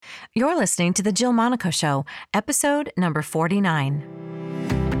You're listening to The Jill Monaco Show, episode number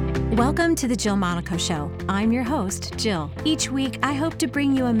 49. Welcome to The Jill Monaco Show. I'm your host, Jill. Each week, I hope to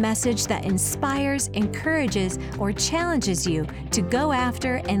bring you a message that inspires, encourages, or challenges you to go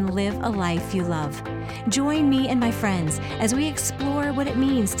after and live a life you love. Join me and my friends as we explore what it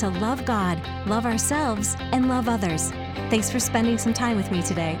means to love God, love ourselves, and love others. Thanks for spending some time with me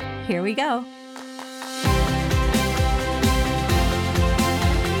today. Here we go.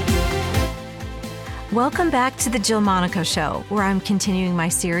 Welcome back to The Jill Monaco Show, where I'm continuing my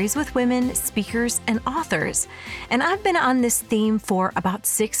series with women, speakers, and authors. And I've been on this theme for about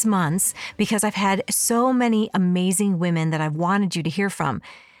 6 months because I've had so many amazing women that I've wanted you to hear from.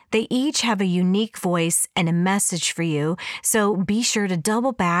 They each have a unique voice and a message for you, so be sure to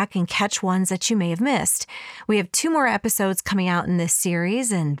double back and catch ones that you may have missed. We have 2 more episodes coming out in this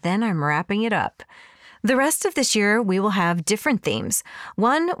series, and then I'm wrapping it up. The rest of this year, we will have different themes.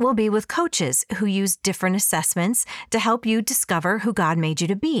 One will be with coaches who use different assessments to help you discover who God made you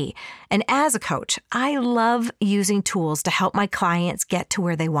to be. And as a coach, I love using tools to help my clients get to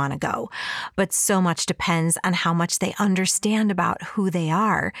where they want to go. But so much depends on how much they understand about who they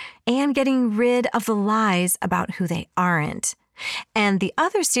are and getting rid of the lies about who they aren't. And the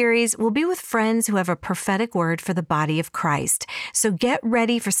other series will be with friends who have a prophetic word for the body of Christ. So get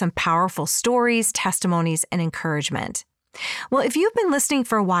ready for some powerful stories, testimonies, and encouragement. Well, if you've been listening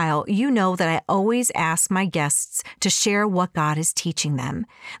for a while, you know that I always ask my guests to share what God is teaching them.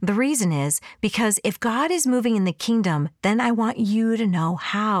 The reason is because if God is moving in the kingdom, then I want you to know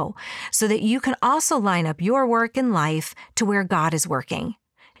how, so that you can also line up your work and life to where God is working.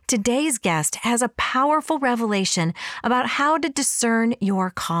 Today's guest has a powerful revelation about how to discern your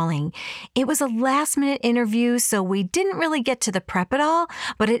calling. It was a last-minute interview, so we didn't really get to the prep at all,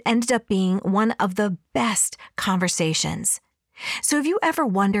 but it ended up being one of the best conversations. So have you ever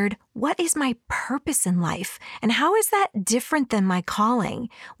wondered, what is my purpose in life? And how is that different than my calling?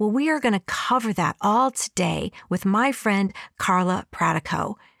 Well, we are going to cover that all today with my friend, Carla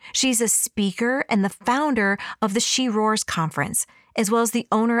Pratico. She's a speaker and the founder of the She Roars conference, as well as the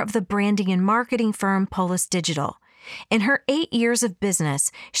owner of the branding and marketing firm Polus Digital. In her 8 years of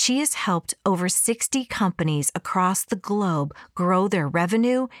business, she has helped over 60 companies across the globe grow their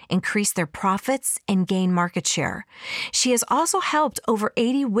revenue, increase their profits, and gain market share. She has also helped over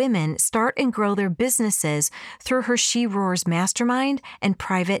 80 women start and grow their businesses through her She Roars Mastermind and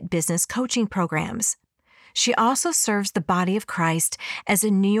private business coaching programs. She also serves the body of Christ as a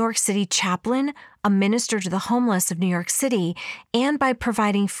New York City Chaplain, a minister to the homeless of New York City, and by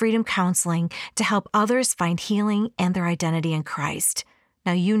providing freedom counseling to help others find healing and their identity in Christ.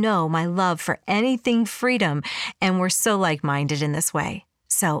 Now, you know my love for anything freedom, and we're so like-minded in this way.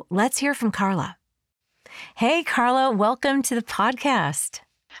 So let's hear from Carla. Hey, Carla, welcome to the podcast.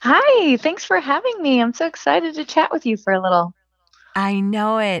 Hi, thanks for having me. I'm so excited to chat with you for a little. I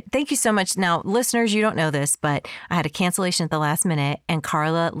know it. Thank you so much. Now, listeners, you don't know this, but I had a cancellation at the last minute, and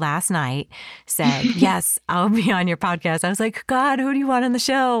Carla last night said, yes, I'll be on your podcast. I was like, God, who do you want on the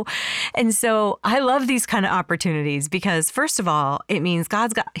show? And so I love these kind of opportunities because, first of all, it means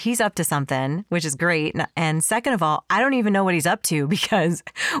he's up to something, which is great. And second of all, I don't even know what he's up to because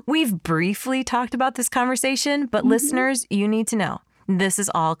we've briefly talked about this conversation, but listeners, you need to know this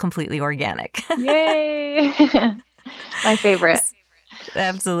is all completely organic. Yay. My favorite.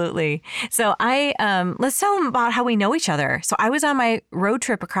 Absolutely. So let's tell them about how we know each other. So I was on my road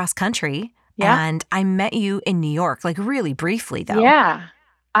trip across country and I met you in New York, like really briefly though. Yeah.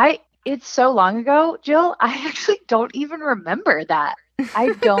 It's so long ago, Jill, I actually don't even remember that.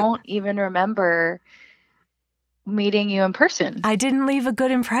 I don't even remember meeting you in person. I didn't leave a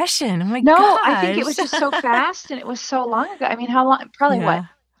good impression. Oh my No, gosh. I think it was just so fast and it was so long ago. I mean, how long? Probably what?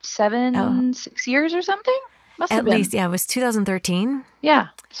 6 years or something? At least, yeah, it was 2013. Yeah.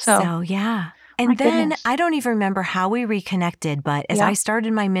 So yeah. And then I don't even remember how we reconnected, but as I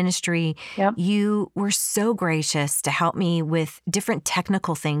started my ministry, you were so gracious to help me with different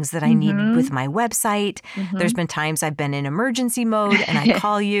technical things that I needed with my website. There's been times I've been in emergency mode and I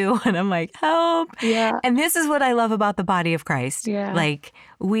call you and I'm like, help. Yeah. And this is what I love about the body of Christ. Yeah. Like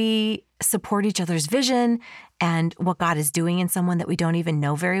we support each other's vision and what God is doing in someone that we don't even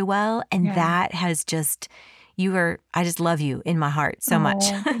know very well. And that has just... I just love you in my heart so much.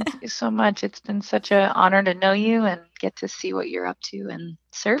 Thank you so much. It's been such an honor to know you and get to see what you're up to and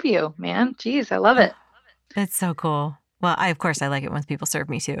serve you, man. Jeez, I love it. That's so cool. Well, of course I like it when people serve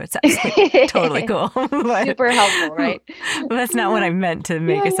me too. It's actually totally cool. But super helpful, right? That's not what I meant to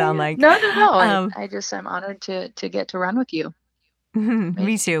make it sound like. No. I'm honored to get to run with you. Me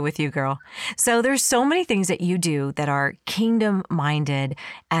Amazing. too, with you, girl. So there's so many things that you do that are kingdom minded,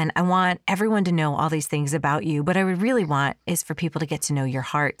 and I want everyone to know all these things about you. But I would really want is for people to get to know your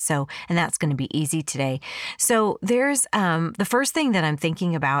heart. So, and that's going to be easy today. So there's the first thing that I'm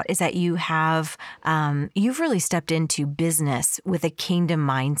thinking about is that you've really stepped into business with a kingdom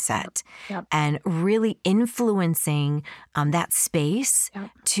Yep. mindset Yep. and really influencing that space Yep.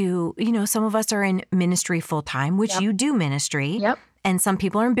 to, some of us are in ministry full time, which Yep. you do ministry, Yep. and some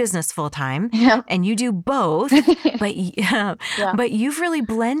people are in business full time, Yep. and you do both, but Yeah. but you've really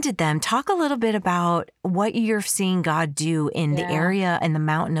blended them. Talk a little bit about what you're seeing God do in the Yeah. area and the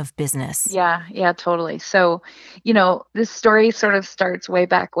mountain of business. Yeah. Yeah. Totally. So, this story sort of starts way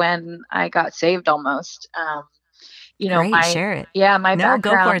back when I got saved almost. Great, My share it. my No, go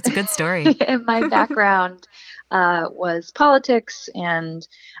for it. background It's a good story. my background was politics, and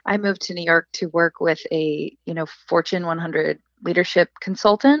I moved to New York to work with a Fortune 100 leadership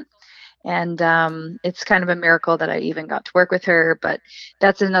consultant. And it's kind of a miracle that I even got to work with her, but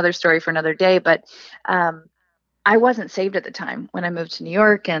that's another story for another day. But um, I wasn't saved at the time when I moved to New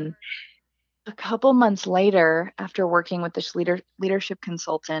York, and a couple months later, after working with this leadership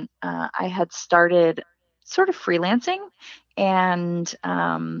consultant, I had started sort of freelancing, and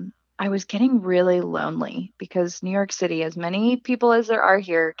I was getting really lonely because New York City, as many people as there are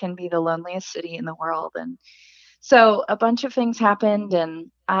here, can be the loneliest city in the world. And so a bunch of things happened,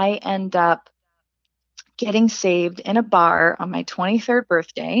 and I end up getting saved in a bar on my 23rd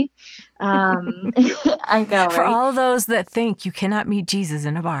birthday. I know, For right? all those that think you cannot meet Jesus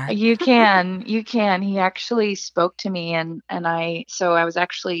in a bar. You can. He actually spoke to me, and I was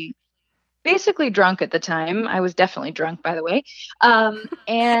actually basically drunk at the time. I was definitely drunk, by the way. And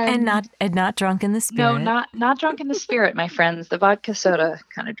And not drunk in the no, spirit. not drunk in the spirit, my friends, the vodka soda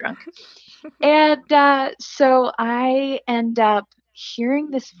kind of drunk. And so I end up hearing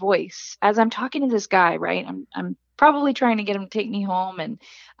this voice as I'm talking to this guy, right? I'm probably trying to get him to take me home, and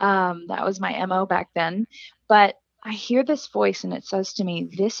that was my MO back then. But I hear this voice, and it says to me,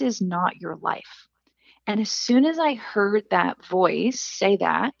 "This is not your life." And as soon as I heard that voice say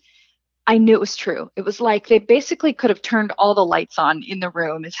that, I knew it was true. It was like they basically could have turned all the lights on in the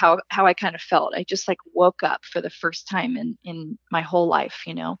room, is how I kind of felt. I just like woke up for the first time in my whole life.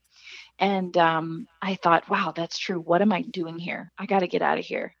 And I thought, wow, that's true. What am I doing here? I got to get out of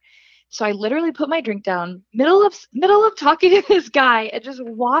here. So I literally put my drink down, middle of talking to this guy, and just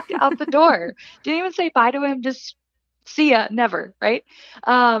walked out the door. Didn't even say bye to him. Just see ya, never, right?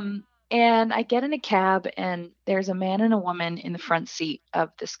 And I get in a cab, and there's a man and a woman in the front seat of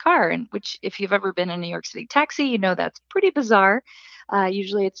this car. And which, if you've ever been in a New York City taxi, that's pretty bizarre.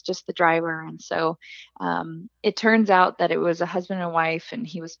 Usually, it's just the driver, and so it turns out that it was a husband and wife, and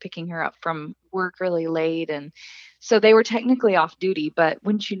he was picking her up from work really late, and so they were technically off duty, but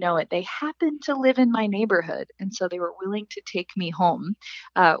wouldn't you know it, they happened to live in my neighborhood. And so they were willing to take me home,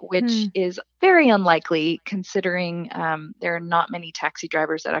 which Hmm. is very unlikely considering there are not many taxi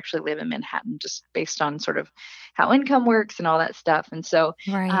drivers that actually live in Manhattan, just based on sort of how income works and all that stuff. And so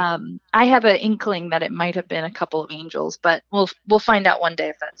Right. I have an inkling that it might have been a couple of angels, but we'll find out one day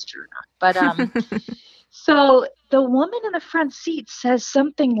if that's true or not. But so the woman in the front seat says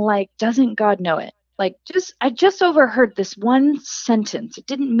something like, "Doesn't God know it?" Like, I just overheard this one sentence. It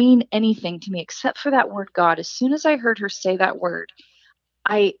didn't mean anything to me except for that word God. As soon as I heard her say that word,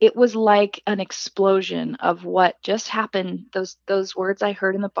 it was like an explosion of what just happened. Those words I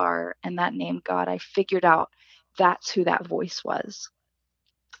heard in the bar and that name God, I figured out that's who that voice was.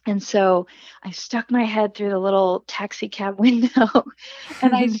 And so I stuck my head through the little taxi cab window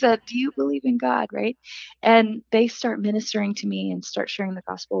and I said, "Do you believe in God?" Right. And they start ministering to me and start sharing the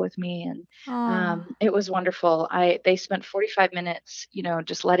gospel with me. And Oh. it was wonderful. They spent 45 minutes,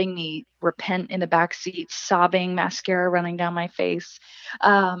 just letting me repent in the back seat, sobbing, mascara running down my face.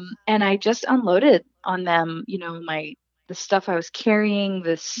 And I just unloaded on them, the stuff I was carrying,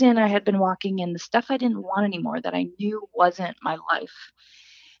 the sin I had been walking in, the stuff I didn't want anymore that I knew wasn't my life.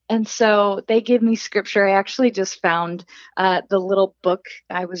 And so they gave me scripture. I actually just found the little book.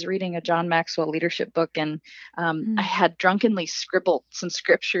 I was reading a John Maxwell leadership book, and I Hmm. had drunkenly scribbled some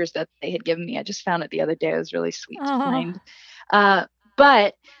scriptures that they had given me. I just found it the other day. It was really sweet to Oh. find. Uh,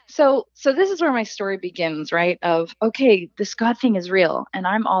 but so this is where my story begins, right? Of, okay, this God thing is real, and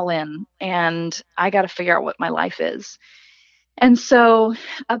I'm all in, and I got to figure out what my life is. And so,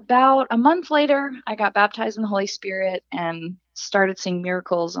 about a month later, I got baptized in the Holy Spirit and started seeing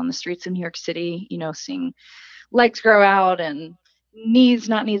miracles on the streets of New York City, seeing legs grow out and knees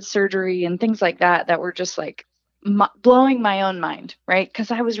not need surgery and things like that, that were just like blowing my own mind, right?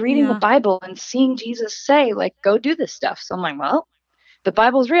 Because I was reading the Yeah. Bible and seeing Jesus say, like, go do this stuff. So I'm like, well, the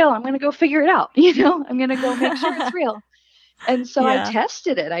Bible's real. I'm going to go figure it out. I'm going to go make sure it's real. And so I Yeah.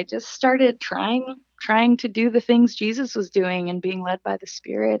 tested it. I just started trying to do the things Jesus was doing and being led by the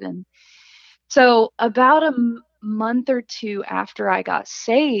Spirit. And so about a month or two after I got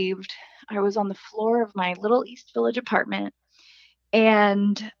saved, I was on the floor of my little East Village apartment,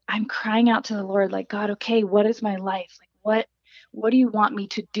 and I'm crying out to the Lord, like, God, okay, what is my life? Like, what do you want me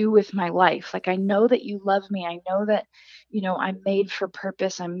to do with my life? Like, I know that you love me. I know that, I'm made for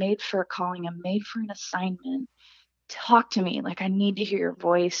purpose. I'm made for a calling. I'm made for an assignment. Talk to me. Like, I need to hear your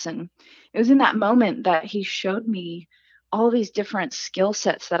voice. And it was in that moment that he showed me all these different skill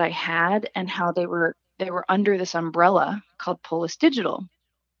sets that I had and how they were under this umbrella called Polus Digital,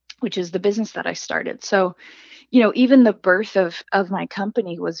 which is the business that I started. So, even the birth of my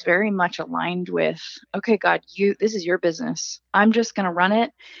company was very much aligned with, okay, God, this is your business. I'm just going to run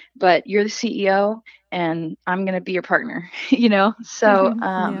it, but you're the CEO and I'm going to be your partner, So,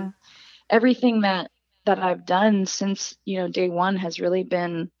 Yeah. everything that I've done since, day one has really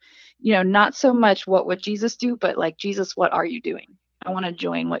been, not so much what would Jesus do, but like, Jesus, what are you doing? I want to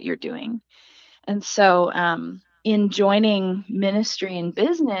join what you're doing. And so, in joining ministry and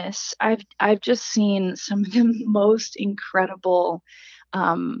business, I've just seen some of the most incredible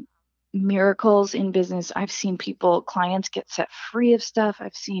um, miracles in business. I've seen clients get set free of stuff.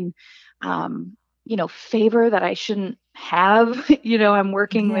 I've seen, favor that I shouldn't have. I'm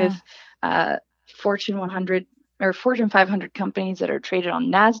working with Yeah. uh, Fortune 100 or Fortune 500 companies that are traded on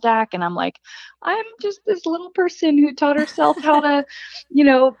NASDAQ, and I'm like, I'm just this little person who taught herself how to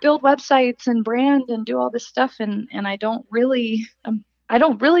build websites and brand and do all this stuff. And I don't really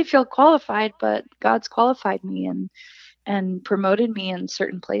feel qualified, but God's qualified me and promoted me in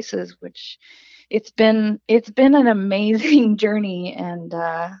certain places, which it's been an amazing journey. And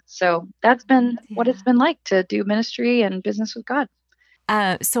so that's been what it's Yeah. been like to do ministry and business with God.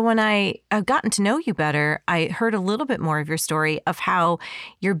 So when I've gotten to know you better, I heard a little bit more of your story of how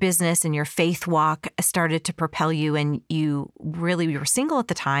your business and your faith walk started to propel you, and you were single at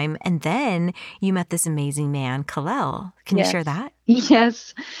the time, and then you met this amazing man, Kalel. Can you share Yes.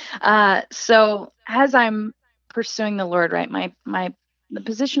 that? Yes. So as I'm pursuing the Lord, right, the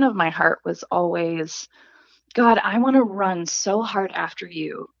position of my heart was always, God, I want to run so hard after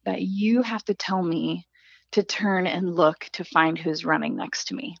you that you have to tell me to turn and look to find who's running next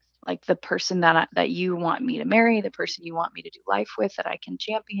to me. Like the person that you want me to marry, the person you want me to do life with, that I can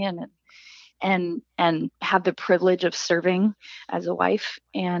champion and have the privilege of serving as a wife.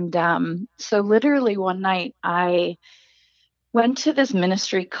 And so literally one night I went to this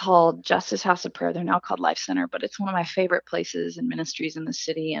ministry called Justice House of Prayer. They're now called Life Center, but it's one of my favorite places and ministries in the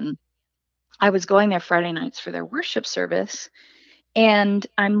city. And I was going there Friday nights for their worship service, and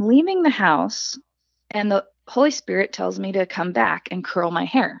I'm leaving the house, and the Holy Spirit tells me to come back and curl my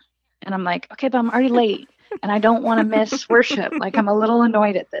hair. And I'm like, okay, but I'm already late and I don't want to miss worship. Like, I'm a little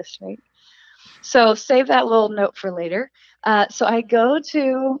annoyed at this, right? So save that little note for later. So I go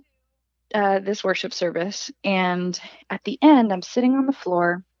to this worship service, and at the end, I'm sitting on the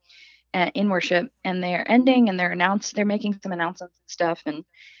floor in worship, and they're ending and they're making some announcements and stuff. And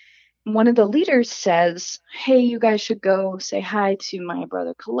one of the leaders says, hey, you guys should go say hi to my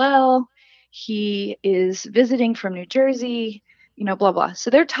brother Kalel. He is visiting from New Jersey, blah, blah. So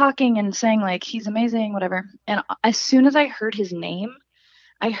they're talking and saying, like, he's amazing, whatever. And as soon as I heard his name,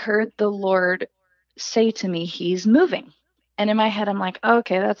 I heard the Lord say to me, he's moving. And in my head, I'm like, oh,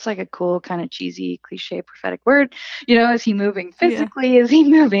 okay, that's like a cool, kind of cheesy, cliche prophetic word. Is he moving Yeah. physically? Is he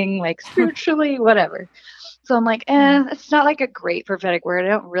moving like spiritually? Whatever. So I'm like, Yeah. it's not like a great prophetic word. I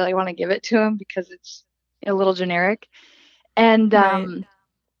don't really want to give it to him because it's a little generic. And Right.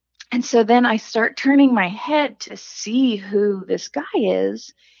 and so then I start turning my head to see who this guy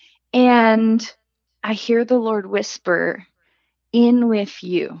is, and I hear the Lord whisper, in with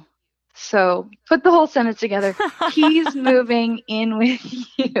you. So put the whole sentence together. He's moving in with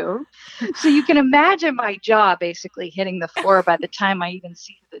you. So you can imagine my jaw basically hitting the floor by the time I even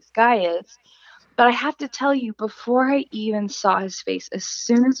see who this guy is. But I have to tell you, before I even saw his face, as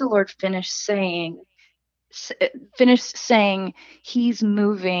soon as the Lord finished saying, he's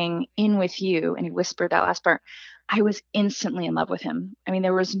moving in with you, and he whispered that last part, I was instantly in love with him. I mean,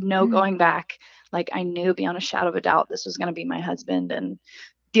 there was no Mm. going back. Like, I knew beyond a shadow of a doubt this was going to be my husband, and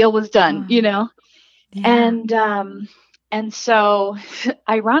deal was done, Oh, yeah. And so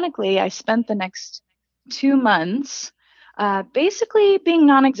ironically, I spent the next 2 months basically being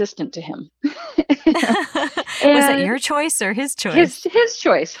non-existent to him. Was that And your choice or his choice? his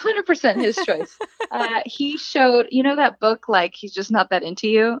choice, 100% his choice. He showed, that book, like, He's Just Not That Into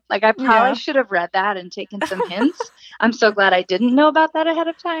You. Like, I probably Yeah. should have read that and taken some hints. I'm so glad I didn't know about that ahead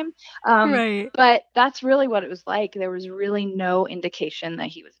of time. Right. But that's really what it was like. There was really no indication that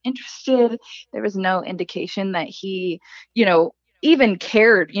he was interested. There was no indication that he, you know, even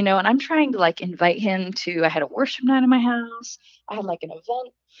cared, and I'm trying to like invite him to, I had a worship night in my house. I had like an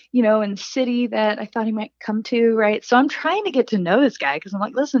event, in the city that I thought he might come to, right? So I'm trying to get to know this guy because I'm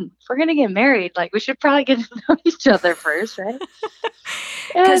like, listen, if we're gonna get married, like we should probably get to know each other first, right?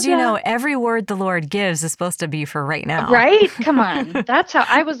 Because, And every word the Lord gives is supposed to be for right now. right, come on, that's how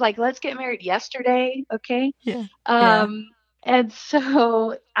I was like, let's get married yesterday, okay? Yeah. Yeah. Um, and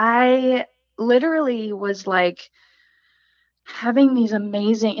so I literally was like having these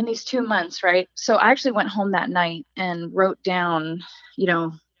amazing in these 2 months, right? So I actually went home that night and wrote down, you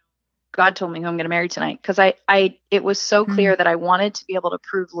know, God told me who I'm going to marry tonight because it was so Mm, clear that I wanted to be able to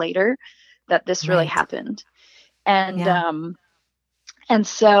prove later that this really right. happened. And Yeah. and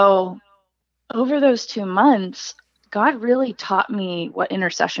so over those 2 months, God really taught me what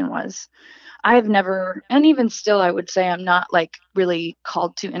intercession was. I've never, and even still, I would say I'm not like really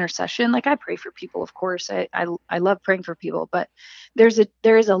called to intercession. Like I pray for people, of course. I love praying for people, but there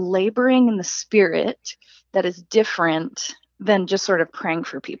is a laboring in the spirit that is different than just sort of praying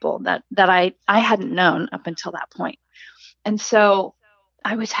for people that I hadn't known up until that point. And so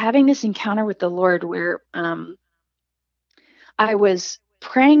I was having this encounter with the Lord where I was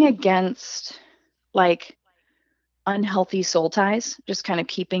praying against like unhealthy soul ties, just kind of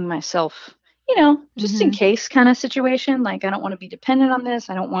keeping myself, just in Mm-hmm. case kind of situation. Like, I don't want to be dependent on this.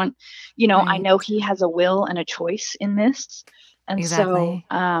 I don't want, I Right. know he has a will and a choice in this. And so Exactly.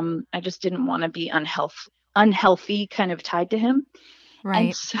 I just didn't want to be unhealthy kind of tied to him. And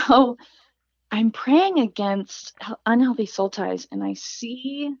Right. so I'm praying against unhealthy soul ties. And I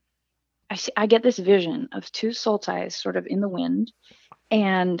get this vision of two soul ties sort of in the wind.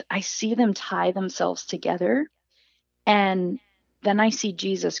 And I see them tie themselves together, and then I see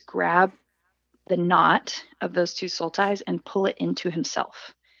Jesus grab the knot of those two soul ties and pull it into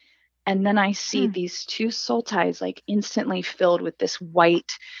himself. And then I see Mm. these two soul ties like instantly filled with this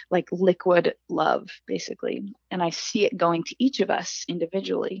white, like liquid love, basically. And I see it going to each of us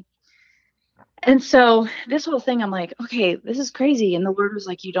individually. And so this whole thing, I'm like, okay, this is crazy. And the Lord was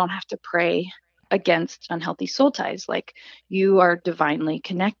like, you don't have to pray against unhealthy soul ties. Like you are divinely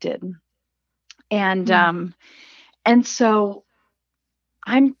connected. And Mm. um, and so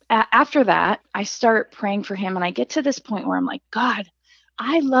after that, I start praying for him, and I get to this point where I'm like, God,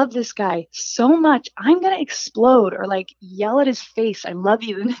 I love this guy so much. I'm going to explode or like yell at his face, I love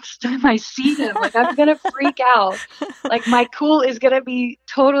you, the next time I see him. Like, I'm going to freak out. Like, my cool is going to be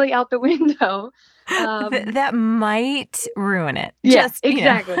totally out the window. That might ruin it. Yeah,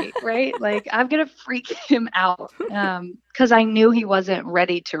 exactly. Right. Like, I'm going to freak him out because I knew he wasn't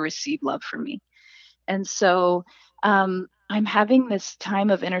ready to receive love from me. And so I'm having this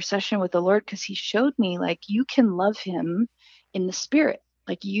time of intercession with the Lord because he showed me like you can love him in the spirit.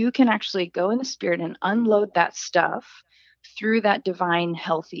 Like you can actually go in the spirit and unload that stuff through that divine,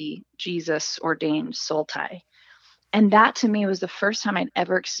 healthy, Jesus ordained soul tie. And that to me was the first time I'd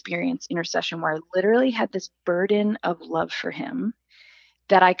ever experienced intercession where I literally had this burden of love for him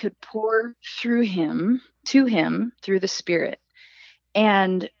that I could pour through him to him through the spirit.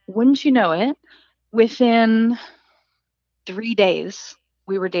 And wouldn't you know it, within 3 days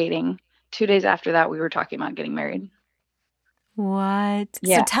we were dating. 2 days after that, we were talking about getting married. What? So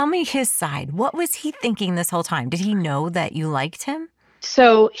Yeah. tell me his side. What was he thinking this whole time? Did he know that you liked him?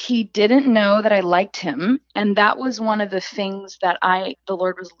 So he didn't know that I liked him. And that was one of the things that the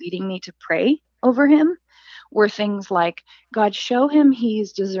Lord was leading me to pray over him, were things like, God, show him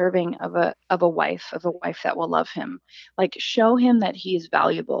he's deserving of a wife that will love him. Like show him that he is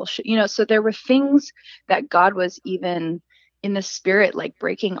valuable. So there were things that God was even in the spirit, like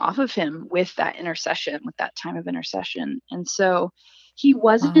breaking off of him with that intercession, with that time of intercession. And so he Wow.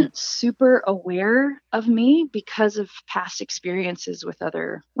 wasn't super aware of me because of past experiences with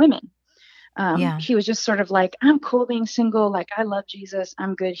other women. Yeah. He was just sort of like, I'm cool being single. Like, I love Jesus.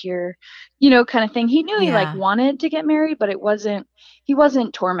 I'm good here, kind of thing. He knew he like Yeah. wanted to get married, but he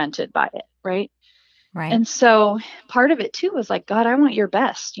wasn't tormented by it. Right. Right. And so part of it too was like, God, I want your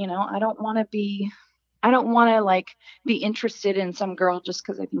best. I don't want to like be interested in some girl just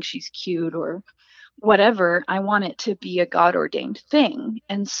because I think she's cute or whatever. I want it to be a God ordained thing.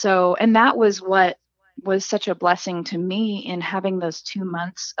 And that was what was such a blessing to me in having those 2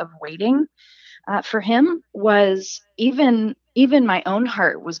 months of waiting, for him was even my own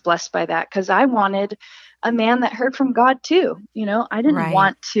heart was blessed by that, because I wanted a man that heard from God too. I didn't Right.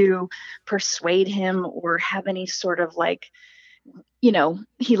 want to persuade him or have any sort of like,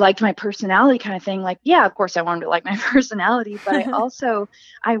 he liked my personality kind of thing. Like, yeah, of course I wanted to like my personality, but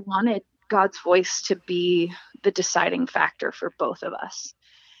I wanted God's voice to be the deciding factor for both of us.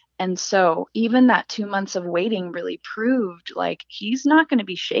 And so even that 2 months of waiting really proved like he's not going to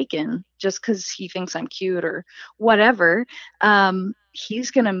be shaken just because he thinks I'm cute or whatever.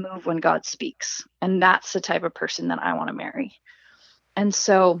 He's going to move when God speaks. And that's the type of person that I want to marry. And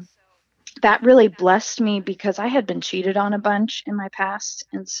so that really blessed me because I had been cheated on a bunch in my past.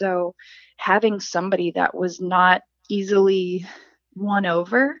 And so having somebody that was not easily won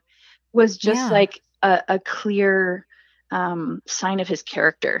over was just Yeah. like a clear sign of his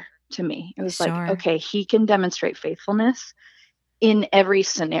character to me. It was like, Sure. okay, he can demonstrate faithfulness in every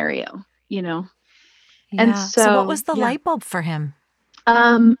scenario. And Yeah. So what so, was the yeah. light bulb for him?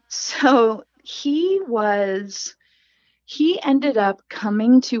 So he ended up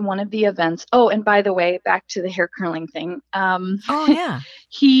coming to one of the events. Oh, and by the way, back to the hair curling thing. Oh, yeah.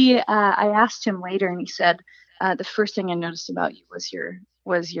 I asked him later, and he said, the first thing I noticed about you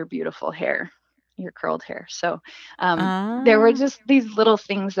was your beautiful hair, your curled hair. So there were Ah. just these little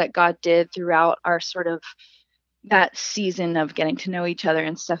things that God did throughout our sort of that season of getting to know each other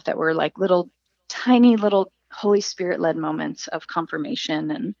and stuff that were like little, tiny little Holy Spirit led moments of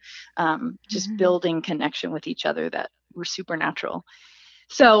confirmation and just Mhm. building connection with each other that were supernatural.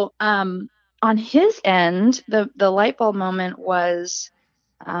 So on his end, the light bulb moment was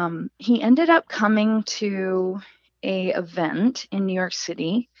he ended up coming to a event in New York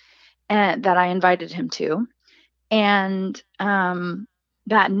City that I invited him to. And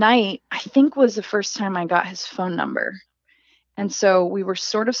that night, I think, was the first time I got his phone number. And so we were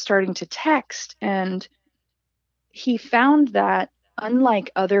sort of starting to text, and he found that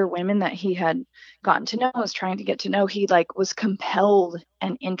unlike other women that he had gotten to know, was trying to get to know, he like was compelled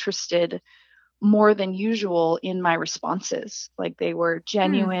and interested more than usual in my responses. Like they were Hmm.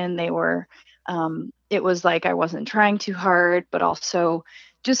 genuine. It was like I wasn't trying too hard, but also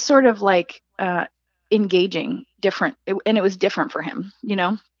just sort of like engaging different. And it was different for him.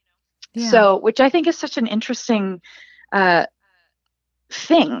 Yeah. So, which I think is such an interesting uh,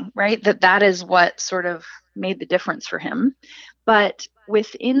 thing, right? That is what sort of made the difference for him. But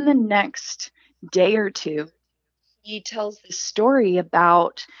within the next day or two, he tells this story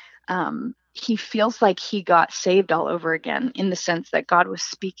about he feels like he got saved all over again, in the sense that God was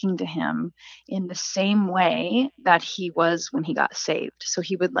speaking to him in the same way that he was when he got saved. So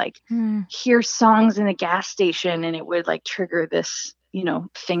he would like Hmm. hear songs in a gas station, and it would like trigger this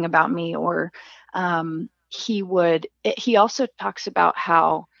thing about me. Or he also talks about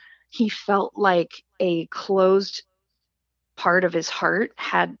how he felt like a closed part of his heart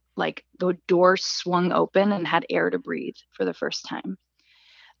had like the door swung open and had air to breathe for the first time.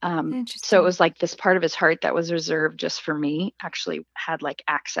 So it Interesting. was like this part of his heart that was reserved just for me actually had like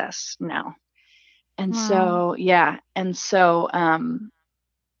access now. And Wow. so, yeah. And so,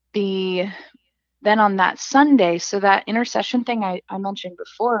 the then on that Sunday, so that intercession thing I mentioned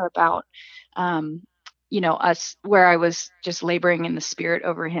before about, um, us, where I was just laboring in the spirit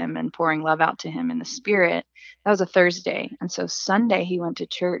over him and pouring love out to him in the spirit, that was a Thursday. And so Sunday he went to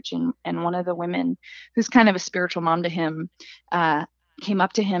church, and one of the women who's kind of a spiritual mom to him, uh, came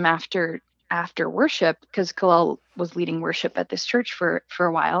up to him after worship, because Kalel was leading worship at this church for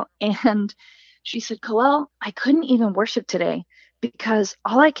a while. And she said, Kalel, I couldn't even worship today because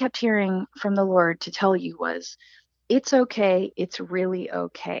all I kept hearing from the Lord to tell you was, it's okay. It's really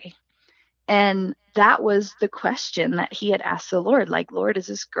okay. And that was the question that he had asked the Lord, like, Lord, is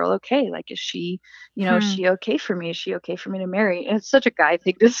this girl okay? Like, is Hmm. she okay for me? Is she okay for me to marry? And it's such a guy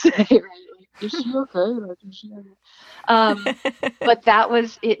thing to say, right? Like, is she okay? Like, is she okay? Um, but that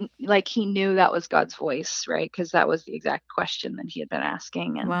was it. Like, he knew that was God's voice, right? Because that was the exact question that he had been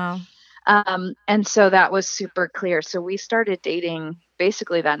asking. Wow. And so that was super clear. So we started dating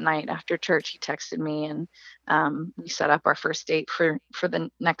basically that night after church. He texted me, and we set up our first date for the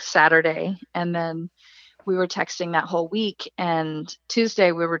next Saturday. And then we were texting that whole week. And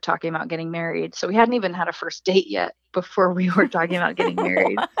Tuesday we were talking about getting married. So we hadn't even had a first date yet before we were talking about getting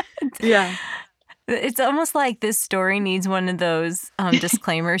married. What? Yeah. It's almost like this story needs one of those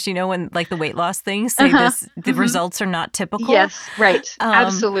disclaimers, when like the weight loss things say Uh-huh. the results are not typical. Yes. Right. Um,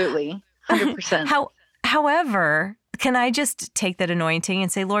 Absolutely. 100%. however, can I just take that anointing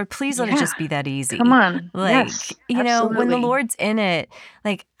and say, Lord, please let it Yeah. just be that Come easy. on. Like, Yes. when the Absolutely. Lord's in it,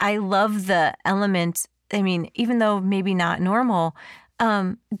 like I love the element. I mean, even though maybe not normal,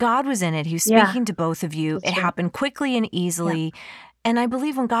 God was in it. He was Yeah. speaking to both of you. That's It right. happened quickly and easily. And I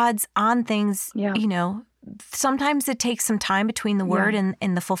believe when God's on things, Yeah. sometimes it takes some time between the word Yeah.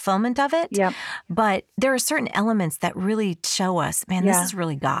 and the fulfillment of it. Yep. But there are certain elements that really show us, man, this Yeah. is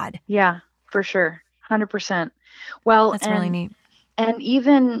really God. Yeah, for sure. 100%. Well, That's really neat. and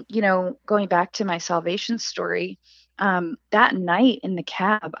even, going back to my salvation story, that night in the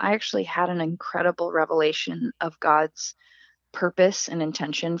cab, I actually had an incredible revelation of God's purpose and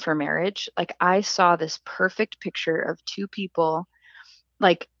intention for marriage. Like, I saw this perfect picture of two people.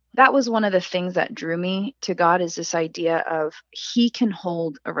 Like, that was one of the things that drew me to God, is this idea of He can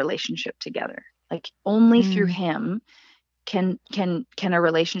hold a relationship together. Like, only through Him can a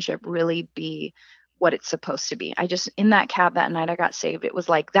relationship really be what it's supposed to be. I just, in that cab that night I got saved, it was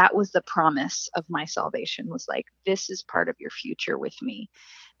like that was the promise of my salvation, was like, this is part of your future with me.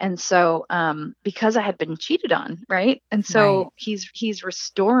 And so because I had been cheated on, right? And so Right. he's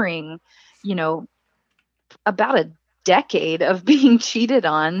restoring, about a decade of being cheated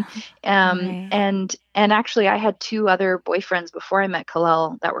on. Right. And actually I had two other boyfriends before I met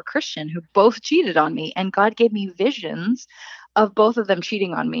Kalel that were Christian, who both cheated on me, and God gave me visions of both of them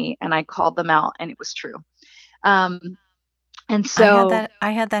cheating on me, and I called them out, and it was true. Um, and so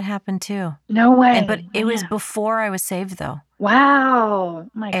I had that happen too. no way, But it was man. before I was saved though. Wow. Oh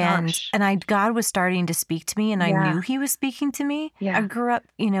my And gosh. God was starting to speak to me, and I knew Yeah. He was speaking to me. Yeah. I grew up,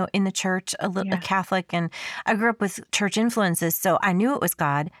 in the church, a Yeah. Catholic, and I grew up with church influences, so I knew it was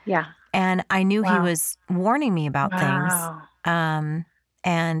God, Yeah. and I knew He Wow. was warning me about things. Wow.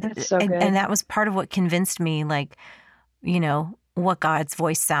 And That's so good. and that was part of what convinced me, like, what God's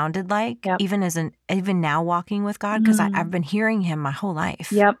voice sounded like, Yep. even now walking with God, because I've been hearing Him my whole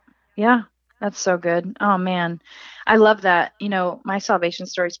life. Yep. Yeah. That's so good. Oh man. I love that. My salvation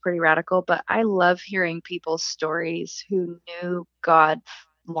story is pretty radical, but I love hearing people's stories who knew God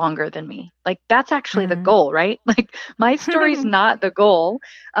longer than me. Like, that's actually the goal, right? Like, my story's not the goal.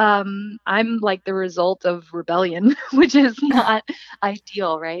 I'm like the result of rebellion, which is not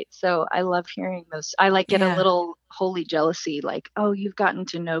ideal, right? So I love hearing those. I like get a Yeah. little holy jealousy, like, oh, you've gotten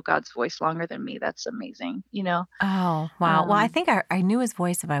to know God's voice longer than me. That's amazing, Oh, wow. Well, I think I knew His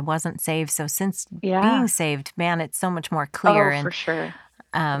voice if I wasn't saved. So since Yeah. being saved, man, it's so much more Oh, clear. for And, sure.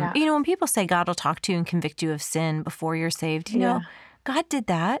 Yeah. when people say God will talk to you and convict you of sin before you're saved, Yeah. God did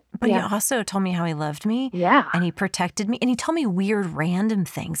that. But He Yeah. also told me how He loved me. Yeah. And He protected me. And He told me weird, random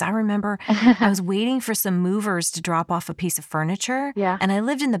things. I remember I was waiting for some movers to drop off a piece of furniture. Yeah. And I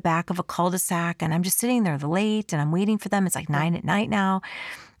lived in the back of a cul-de-sac, and I'm just sitting there late, and I'm waiting for them. It's like 9 at night now.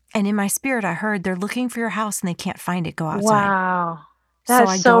 And in my spirit, I heard, they're looking for your house and they can't find it. Go outside. Wow. So That's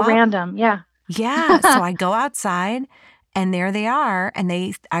I so go out. random. Yeah. Yeah. So I go outside, and there they are. And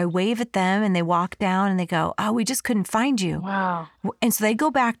I wave at them, and they walk down, and they go, oh, we just couldn't find you. Wow. And so they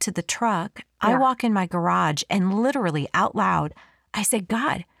go back to the truck. I Yeah. walk in my garage, and literally out loud, I said,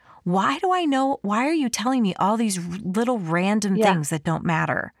 God, why are you telling me all these little random Yeah. things that don't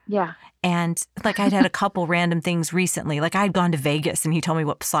matter? Yeah. And like, I'd had a couple random things recently. Like, I'd gone to Vegas and He told me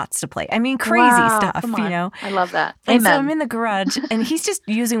what slots to play. I mean, crazy Wow, stuff, come on. I love that. And so Amen. I'm in the garage, and He's just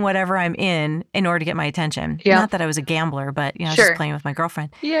using whatever I'm in order to get my attention. Yeah. Not that I was a gambler, but I was Sure. just playing with my girlfriend.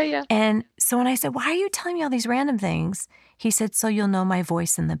 Yeah. Yeah. And so when I said, why are you telling me all these random things? He said, so you'll know my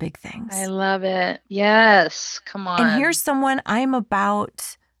voice in the big things. I love it. Yes. Come on. And here's someone, I'm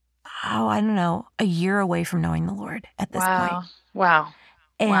about, I don't know, a year away from knowing the Lord at this point. Wow.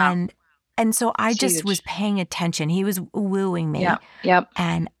 And so I It's just huge. was paying attention. He was wooing me. Yep.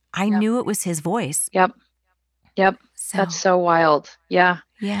 And I knew it was His voice. Yep. So, That's so wild. Yeah.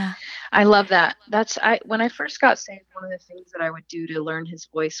 yeah. I love that. When I first got saved, one of the things that I would do to learn His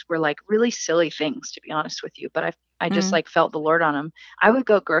voice were like really silly things, to be honest with you. But I just like felt the Lord on them. I would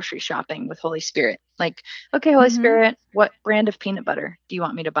go grocery shopping with Holy Spirit. Like, okay, Holy Spirit, what brand of peanut butter do you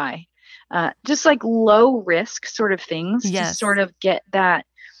want me to buy? Just like low risk sort of things to sort of get that,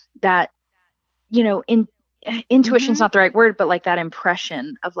 intuition's not the right word, but like that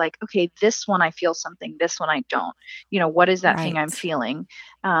impression of like, okay, this one I feel something, this one I don't. What is that thing I'm feeling?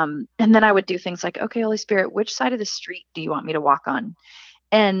 And then I would do things like, okay, Holy Spirit, which side of the street do you want me to walk on?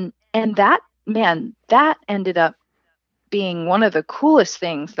 And that, man, that ended up being one of the coolest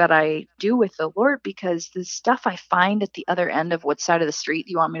things that I do with the Lord, because the stuff I find at the other end of what side of the street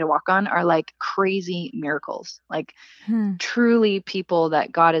you want me to walk on are like crazy miracles. Like truly people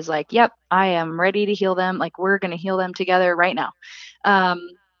that God is like, yep, I am ready to heal them. Like, we're going to heal them together right now.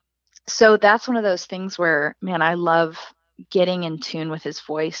 So that's one of those things where, man, I love getting in tune with His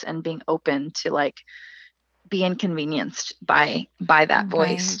voice and being open to like be inconvenienced by that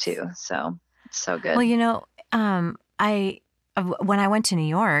voice too. So it's so good. Well, when I went to New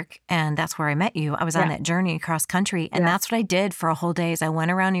York, and that's where I met you, I was on Yeah. that journey across country, and Yeah. that's what I did for a whole day. Is I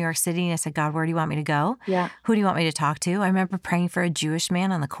went around New York City and I said, God, where do you want me to go? Yeah. Who do you want me to talk to? I remember praying for a Jewish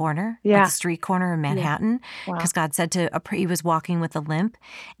man on the corner, like Yeah. the street corner in Yeah. Manhattan, Wow. because God said he was walking with a limp,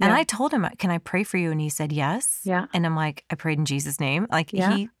 and Yeah. I told him, can I pray for you? And he said yes. Yeah. And I'm like, I prayed in Jesus' name. Like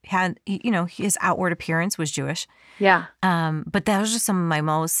Yeah. his outward appearance was Jewish. Yeah. But that was just some of my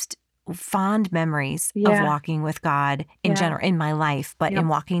most fond memories of Yeah. walking with God in Yeah. general in my life, but Yep. in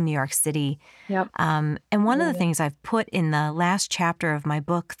walking New York City. Yep. And one of the Yeah. things I've put in the last chapter of my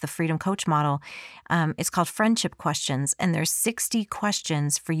book, The Freedom Coach Model, it's called Friendship Questions. And there's 60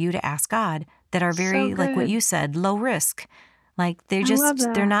 questions for you to ask God that are very, So like what good. you said, low risk. Like I love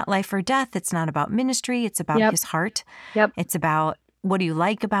that. they're not life or death. It's not about ministry. It's about Yep. his heart. Yep. It's about, what do you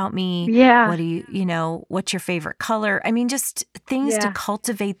like about me? Yeah. What do what's your favorite color? I mean, just things to Yeah.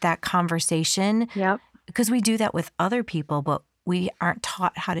 cultivate that conversation, Yep. because we do that with other people, but we aren't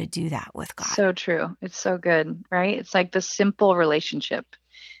taught how to do that with God. So true. It's so good, right? It's like the simple relationship,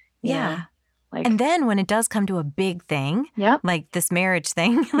 you know? Yeah. Like, And then when it does come to a big thing, yep. like this marriage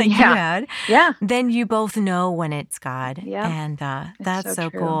thing, like you Yeah. had, Yeah. then you both know when it's God. Yep. And It's that's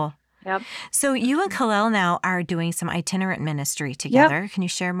so true. cool. Yep. So you and Kalel now are doing some itinerant ministry together. Can you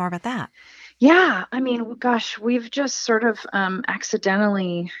share more about that? Yeah. I mean, gosh, we've just sort of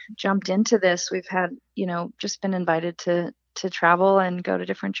accidentally jumped into this. We've had, just been invited to travel and go to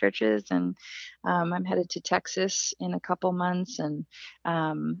different churches, and I'm headed to Texas in a couple months, and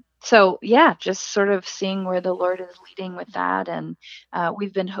so yeah, just sort of seeing where the Lord is leading with that. And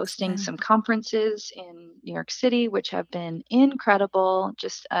we've been hosting some conferences in New York City, which have been incredible.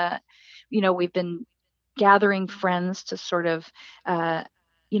 Just we've been gathering friends to sort of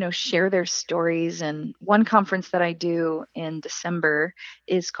share their stories. And one conference that I do in December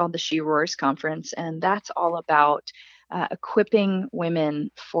is called the She Roars Conference, and that's all about equipping women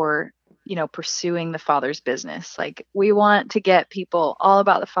for pursuing the Father's business. Like, we want to get people all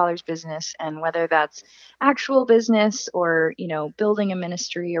about the Father's business, and whether that's actual business or building a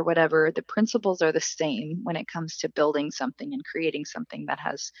ministry or whatever, the principles are the same when it comes to building something and creating something that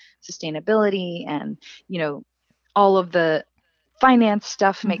has sustainability, and all of the finance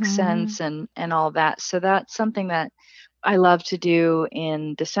stuff makes sense, and all that. So that's something that I love to do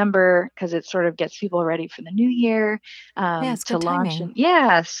in December, because it sort of gets people ready for the new year, It's to good launch. timing. And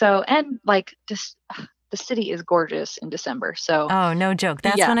yeah, so, and like, just the city is gorgeous in December. So Oh, no joke.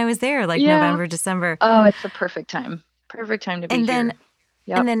 That's yeah. when I was there, like Yeah. November, December. Oh, it's the perfect time. Perfect time to be And here. then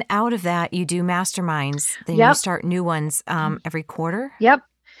Yep. And then out of that, you do masterminds. Then Yep. you start new ones every quarter. Yep.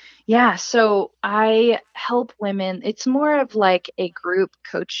 Yeah, so I help women. It's more of like a group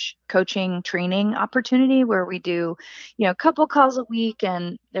coaching training opportunity where we do, a couple calls a week,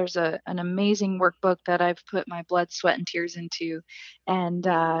 and there's an amazing workbook that I've put my blood, sweat, and tears into. And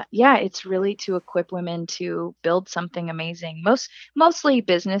yeah, it's really to equip women to build something amazing. Mostly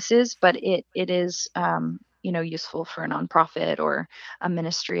businesses, but it is useful for a nonprofit or a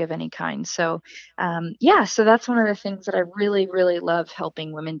ministry of any kind. So yeah, so that's one of the things that I really, really love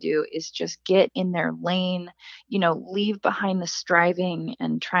helping women do, is just get in their lane, leave behind the striving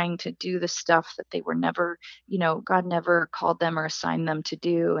and trying to do the stuff that they were never, God never called them or assigned them to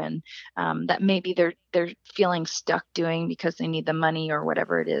do. And that maybe they're feeling stuck doing because they need the money or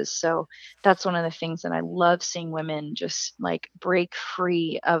whatever it is. So that's one of the things that I love seeing women just like break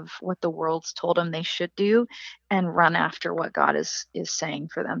free of what the world's told them they should do and run after what God is saying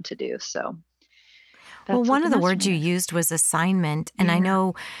for them to do. So Well, one of the words you used was assignment. And I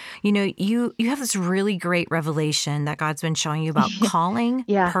know, you have this really great revelation that God's been showing you about calling,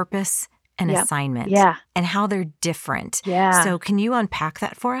 purpose, and assignment. Yeah. And how they're different. Yeah. So can you unpack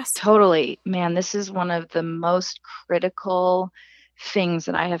that for us? Totally. Man, this is one of the most critical things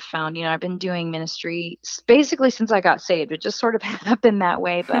that I have found. I've been doing ministry basically since I got saved. It just sort of happened that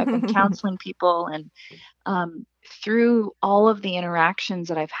way, but I've been counseling people, and through all of the interactions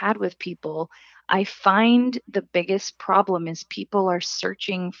that I've had with people, I find the biggest problem is people are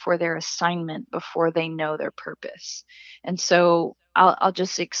searching for their assignment before they know their purpose. And so I'll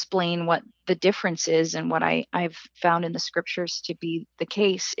just explain what the difference is, and what I've found in the scriptures to be the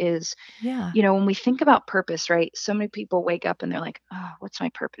case is, when we think about purpose, right? So many people wake up and they're like, oh, what's my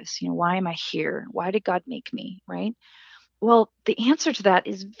purpose? Why am I here? Why did God make me? Right? Well, the answer to that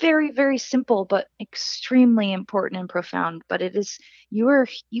is very, very simple, but extremely important and profound. But it is, you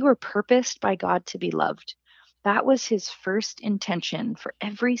are purposed by God to be loved. That was his first intention for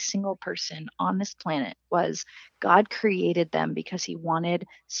every single person on this planet, was God created them because he wanted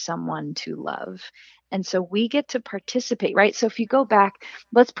someone to love. And so we get to participate, right? So if you go back,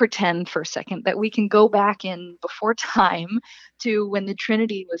 let's pretend for a second that we can go back in before time to when the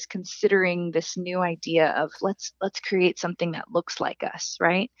Trinity was considering this new idea of let's create something that looks like us,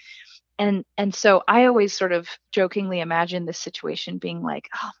 right? And so I always sort of jokingly imagine this situation being like,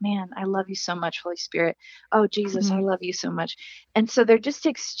 oh man, I love you so much, Holy Spirit. Oh Jesus, I Mhm. love you so much. And so they're just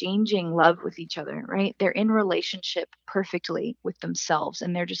exchanging love with each other, right? They're in relationship perfectly with themselves,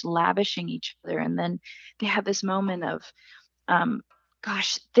 and they're just lavishing each other. And then they have this moment of, um,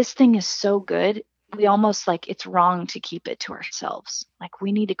 gosh, this thing is so good. We almost like it's wrong to keep it to ourselves. Like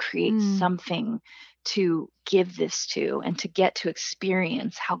we need to create Mm. something to give this to and to get to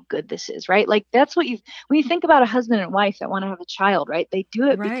experience how good this is, right? Like that's what when you think about a husband and wife that want to have a child, right? They do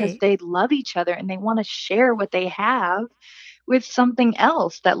it because Right. they love each other and they want to share what they have with something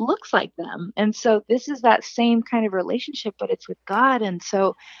else that looks like them. And so this is that same kind of relationship, but it's with God. And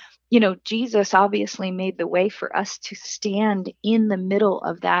so Jesus obviously made the way for us to stand in the middle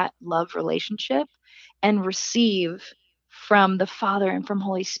of that love relationship and receive from the Father and from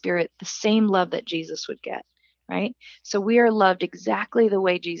Holy Spirit the same love that Jesus would get, right? So we are loved exactly the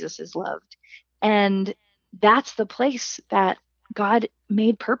way Jesus is loved. And that's the place that God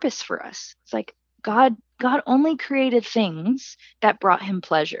made purpose for us. It's like God only created things that brought him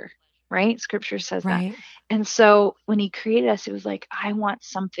pleasure, right? Scripture says that. Right. And so when he created us, it was like, I want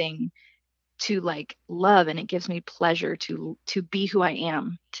something to like love, and it gives me pleasure to be who I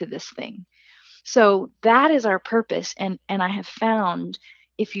am to this thing. So that is our purpose. And I have found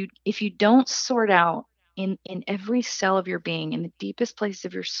if you don't sort out in every cell of your being, in the deepest place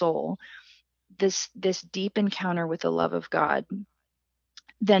of your soul, this deep encounter with the love of God,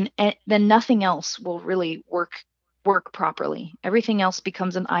 then nothing else will really work properly. Everything else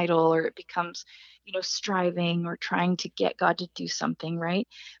becomes an idol, or it becomes striving or trying to get God to do something, right?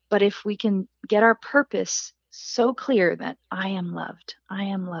 But if we can get our purpose so clear that I am loved,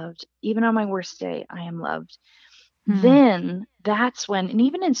 even on my worst day I am loved, Mm. then that's when, and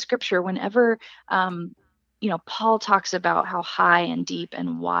even in scripture, whenever Paul talks about how high and deep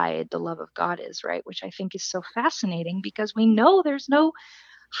and wide the love of God is, right? Which I think is so fascinating, because we know there's no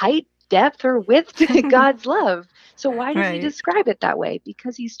height, depth, or width to God's love. So why does he Right. describe it that way?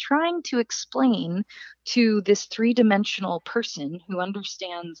 Because he's trying to explain to this three-dimensional person who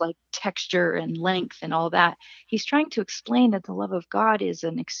understands like texture and length and all that. He's trying to explain that the love of God is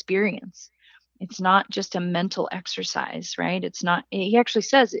an experience. It's not just a mental exercise, right? It's not, he actually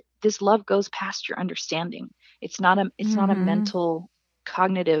says this love goes past your understanding. It's not a Hmm. mental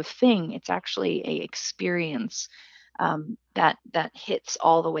cognitive thing. It's actually a experience that hits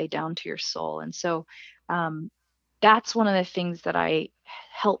all the way down to your soul. And so um, that's one of the things that I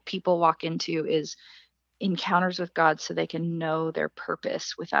help people walk into is encounters with God, so they can know their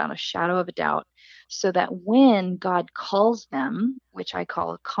purpose without a shadow of a doubt, so that when God calls them, which I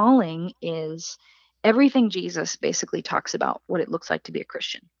call a calling, is everything Jesus basically talks about what it looks like to be a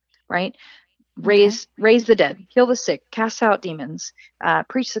Christian, right? Okay. Raise the dead, heal the sick, cast out demons,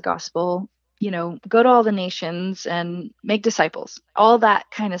 preach the gospel, go to all the nations and make disciples, all that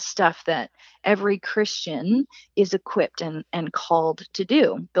kind of stuff that every Christian is equipped and called to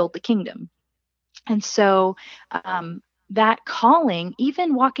do, build the kingdom. And so that calling,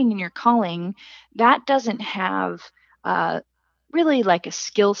 even walking in your calling, that doesn't have uh, really like a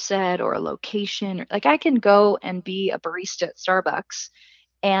skill set or a location. Like I can go and be a barista at Starbucks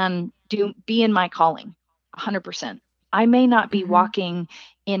and be in my calling 100%. I may not be Hmm. walking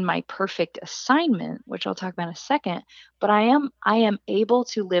in my perfect assignment, which I'll talk about in a second, but I am able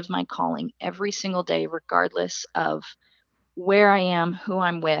to live my calling every single day, regardless of where I am, who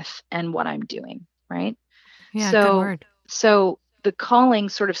I'm with, and what I'm doing, right? Yeah, good So word. so the calling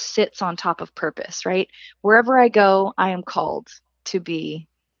sort of sits on top of purpose, right? Wherever I go, I am called to be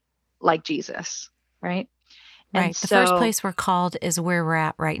like Jesus, right? And Right. The first so place we're called is where we're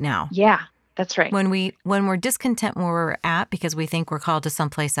at right now. yeah, that's right. When we're discontent where we're at because we think we're called to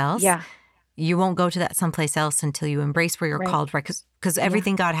someplace else, Yeah, you won't go to that someplace else until you embrace where you're right. called, right? Because Yeah,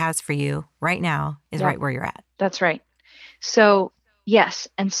 everything God has for you right now is yeah, right where you're at. that's right. So, yes.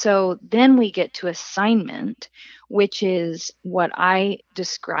 And so then we get to assignment, which is what I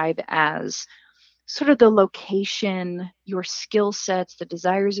describe as sort of the location, your skill sets, the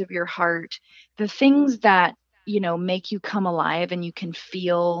desires of your heart, the things that, make you come alive and you can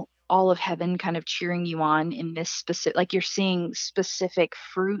feel all of heaven kind of cheering you on in this specific, like you're seeing specific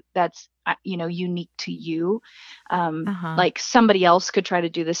fruit that's, unique to you. Uh-huh. Like somebody else could try to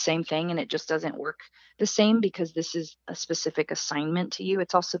do the same thing and it just doesn't work the same because this is a specific assignment to you.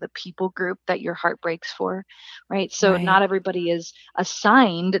 It's also the people group that your heart breaks for, right? So Right. not everybody is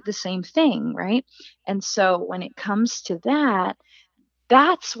assigned the same thing, right? And so when it comes to that,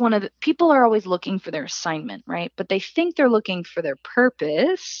 that's one of the people are always looking for their assignment, right? But they think they're looking for their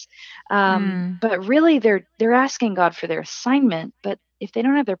purpose. Mm. But really they're asking God for their assignment. But if they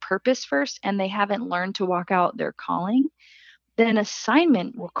don't have their purpose first and they haven't learned to walk out their calling, then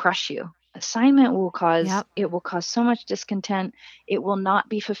assignment will crush you. Assignment will cause Yep. so much discontent. It will not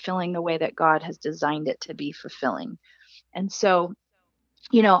be fulfilling the way that God has designed it to be fulfilling. And so,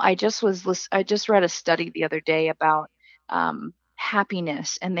 I just read a study the other day about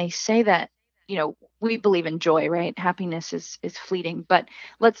happiness, and they say that we believe in joy, right? Happiness is fleeting, but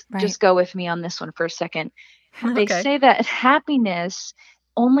let's Right. just go with me on this one for a second. They Okay. say that happiness,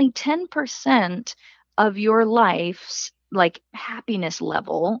 only 10% of your life's like happiness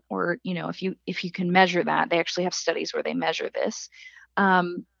level, or if you can measure that, they actually have studies where they measure this.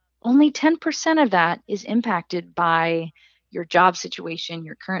 Um, Only 10% of that is impacted by your job situation,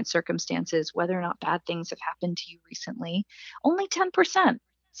 your current circumstances, whether or not bad things have happened to you recently. Only 10%.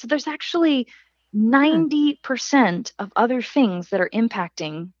 So there's actually Hmm. 90% of other things that are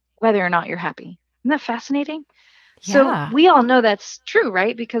impacting whether or not you're happy. Isn't that fascinating? So Yeah. we all know that's true,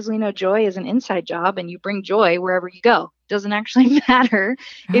 right? Because we know joy is an inside job and you bring joy wherever you go. It doesn't actually matter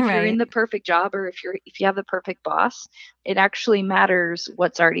if you're in Right. the perfect job or if you have the perfect boss. It actually matters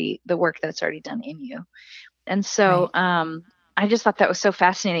what's already the work that's already done in you. And so Right. I just thought that was so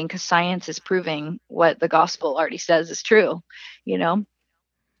fascinating because science is proving what the gospel already says is true, you know?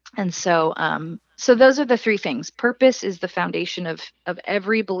 And so so those are the three things. Purpose is the foundation of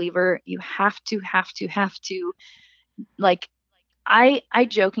every believer. You have to like I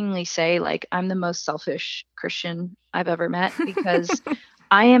jokingly say like I'm the most selfish Christian I've ever met because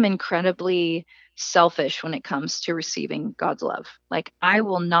I am incredibly selfish when it comes to receiving God's love. Like I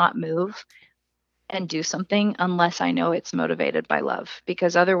will not move and do something unless I know it's motivated by love,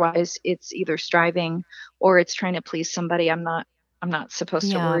 because otherwise it's either striving or it's trying to please somebody I'm not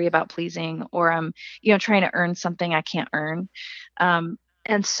supposed to Yeah. worry about pleasing, or I'm trying to earn something I can't earn.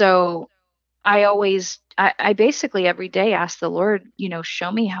 And so I basically every day ask the Lord,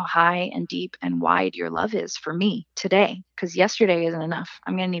 show me how high and deep and wide your love is for me today. Because yesterday isn't enough.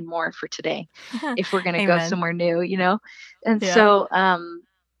 I'm going to need more for today if we're going to go Amen. somewhere new. And Yeah. so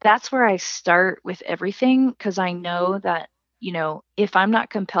that's where I start with everything, because I know that, if I'm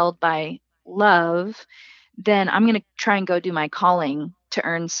not compelled by love, then I'm going to try and go do my calling to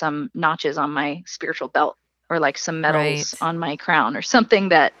earn some notches on my spiritual belt, or like some medals Right. on my crown, or something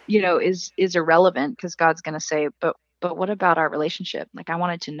that, is irrelevant, because God's going to say, but what about our relationship? Like I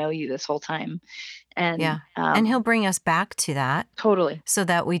wanted to know you this whole time. And Yeah. And he'll bring us back to that totally, so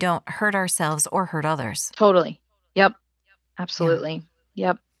that we don't hurt ourselves or hurt others. totally. Yep, Yeah. absolutely.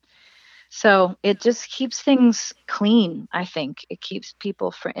 Yep. So it just keeps things clean. I think it keeps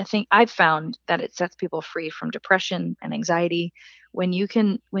people free. I think I've found that it sets people free from depression and anxiety when you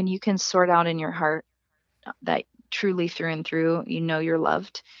can sort out in your heart that truly through and through, you're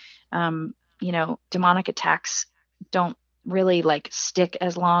loved. Demonic attacks don't really like stick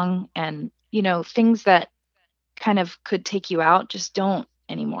as long, and things that kind of could take you out just don't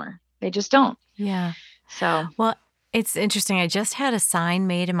anymore. They just don't. Yeah. So Well, it's interesting. I just had a sign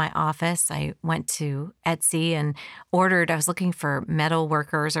made in my office. I went to Etsy and I was looking for metal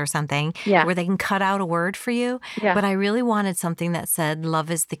workers or something yeah, where they can cut out a word for you. yeah, But I really wanted something that said, love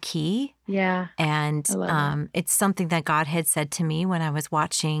is the key. yeah. And I love that. it's something that God had said to me when I was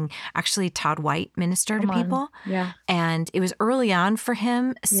watching actually Todd White minister to Come on. people. Yeah, And it was early on for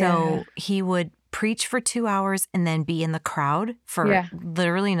him. yeah, So he would preach for 2 hours and then be in the crowd for yeah,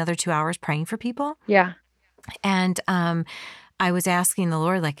 literally another 2 hours praying for people. yeah, And I was asking the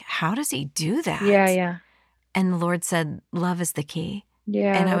Lord, like, how does he do yeah, that? yeah, And the Lord said, love is the key.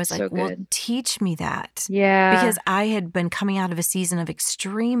 yeah. And I That's was like, so well, good. teach me that. Yeah, Because I had been coming out of a season of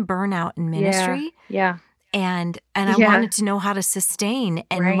extreme burnout in yeah, ministry. yeah, And I yeah. wanted to know how to sustain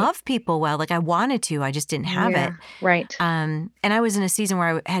and Right. love people well. Like I wanted to, I just didn't have Yeah, it. right. And I was in a season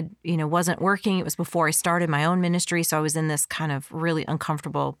where I had, wasn't working. It was before I started my own ministry. So I was in this kind of really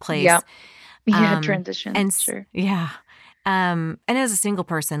uncomfortable Yeah, place. yeah. Um, Transition. and Sure. yeah. And as a single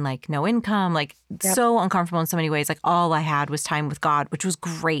person, like no income, like Yep. so uncomfortable in so many ways. Like all I had was time with God, which was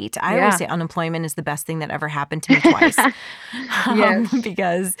great. I always Yeah. say unemployment is the best thing that ever happened to me twice, Yes.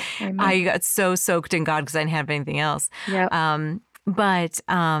 because Amen. I got so soaked in God because I didn't have anything else. Yep. But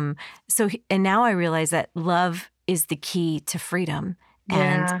and now I realize that love is the key to freedom.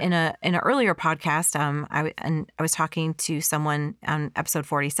 And in an earlier podcast, I was talking to someone on episode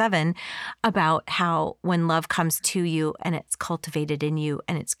 47 about how when love comes to you and it's cultivated in you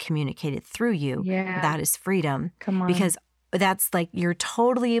and it's communicated through you, that is freedom. Come on. Because that's like you're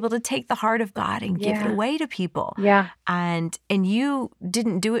totally able to take the heart of God and give it away to people. Yeah. And you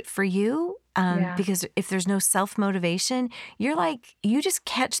didn't do it for you. Because if there's no self-motivation, you're like, you just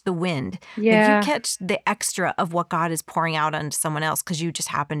catch the wind. Yeah. Like you catch the extra of what God is pouring out onto someone else because you just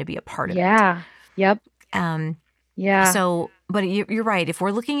happen to be a part of it. Yeah. Yep. So, but you're right. If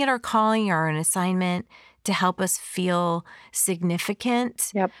we're looking at our calling or an assignment to help us feel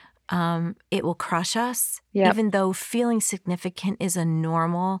significant, it will crush us, even though feeling significant is a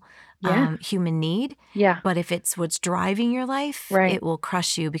normal human need. Yeah. But if it's what's driving your life, it will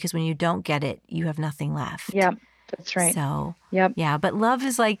crush you because when you don't get it, you have nothing left. Yeah, that's right. So, but love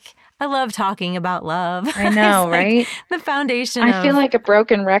is like, I love talking about love. I know, right? The foundation I feel like a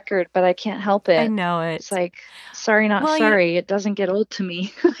broken record, but I can't help it. I know it. It's like, sorry, not sorry. It doesn't get old to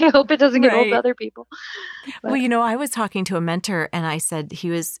me. I hope it doesn't get old to other people. But. Well, I was talking to a mentor and I said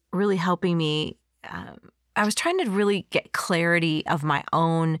he was really helping me. I was trying to really get clarity of my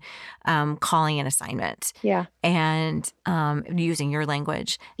own calling and assignment. Yeah. And using your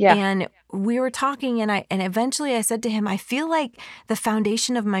language. Yeah. And we were talking and eventually I said to him, I feel like the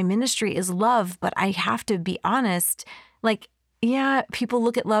foundation of my ministry is love, but I have to be honest, like, people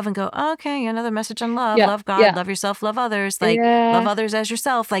look at love and go, oh, okay, another message on love. Love God, love yourself, love others, like love others as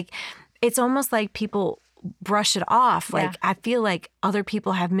yourself. Like it's almost like people brush it off. Like I feel like other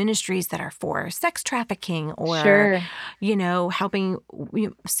people have ministries that are for sex trafficking or, helping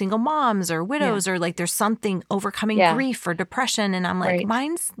single moms or widows or like there's something overcoming grief or depression. And I'm like,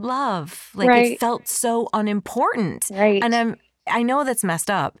 mine's love. Like it felt so unimportant. Right. And I know that's messed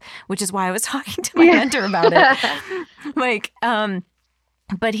up, which is why I was talking to my mentor about it.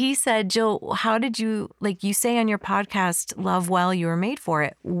 But he said, Jill, how did you, like you say on your podcast, love well, you were made for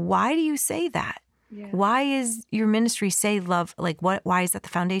it. Why do you say that? Yeah. Why is your ministry say love? Like why is that the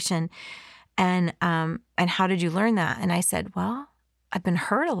foundation? And how did you learn that? And I said, well, I've been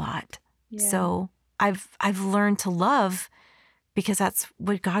hurt a lot. Yeah. So I've learned to love because that's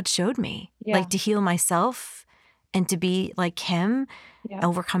what God showed me, like to heal myself and to be like him,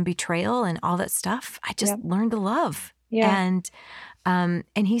 overcome betrayal and all that stuff. I just learned to love. Yeah. And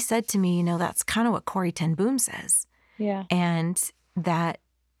he said to me, that's kind of what Corrie ten Boom says. Yeah. And that,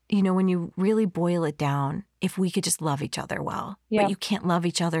 when you really boil it down, if we could just love each other well, but you can't love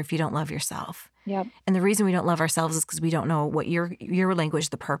each other if you don't love yourself. Yep. And the reason we don't love ourselves is because we don't know what your language,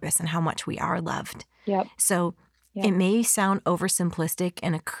 the purpose, and how much we are loved. Yep. So it may sound oversimplistic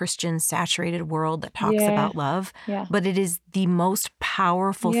in a Christian saturated world that talks about love, but it is the most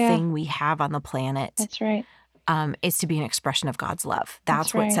powerful thing we have on the planet. That's right. Is to be an expression of God's love.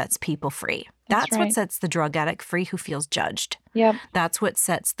 That's what sets people free. That's what sets the drug addict free who feels judged. Yep. That's what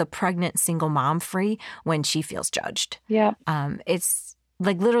sets the pregnant single mom free when she feels judged. Yep. It's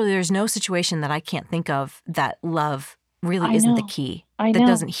like literally there's no situation that I can't think of that love really isn't the key. That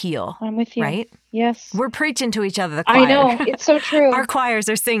doesn't heal. I'm with you. Right? Yes. We're preaching to each other, the choir. I know. It's so true. Our choirs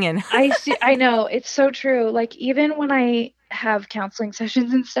are singing. I know. It's so true. Like even when I have counseling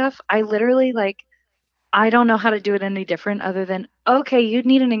sessions and stuff, I literally I don't know how to do it any different other than, okay, you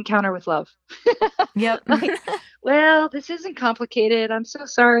need an encounter with love. Yep. Well, this isn't complicated. I'm so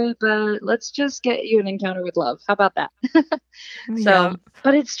sorry, but let's just get you an encounter with love. How about that?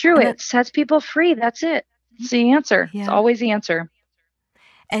 But it's true. It sets people free. That's it. It's the answer. Yeah. It's always the answer.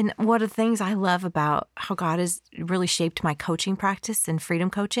 And one of the things I love about how God has really shaped my coaching practice and freedom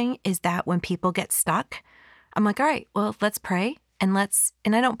coaching is that when people get stuck, I'm like, all right, well, let's pray. And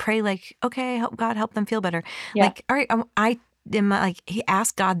I don't pray like, okay, God, help them feel better. Yeah. Like, all right, I am like, he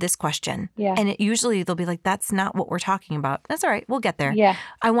asked God this question. Yeah. And usually they'll be like, that's not what we're talking about. That's all right. We'll get there. Yeah.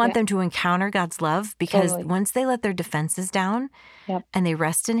 I want them to encounter God's love because once they let their defenses down and they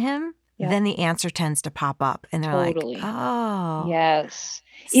rest in him, then the answer tends to pop up and they're like, oh. Yes.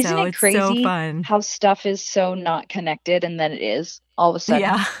 Isn't it crazy so fun. How stuff is so not connected and then it is all of a sudden?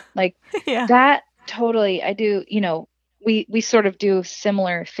 Yeah. Like that totally, I do, we sort of do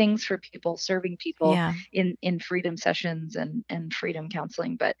similar things for people, serving people in freedom sessions and freedom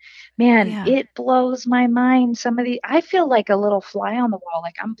counseling. But man, it blows my mind. I feel like a little fly on the wall.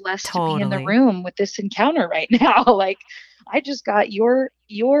 Like I'm blessed to be in the room with this encounter right now. Like I just got your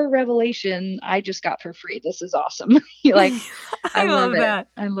revelation. I just got for free. This is awesome. Like I love that.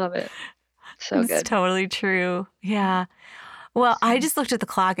 I love it. So It's good. Totally true. Yeah. Well, I just looked at the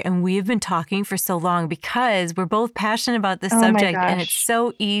clock and we've been talking for so long because we're both passionate about this Oh my subject and it's gosh.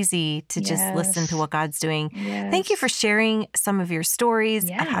 so easy to just listen to Yes. what God's doing. Thank you for Yes. sharing some of your stories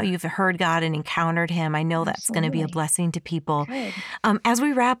of how Yeah, you've heard God and encountered him. I know that's going to be a absolutely. blessing to people. Good. As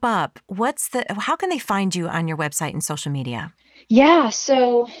we wrap up, how can they find you on your website and social media? Yeah,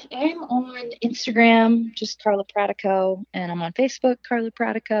 so I'm on Instagram, just Carla Pratico, and I'm on Facebook, Carla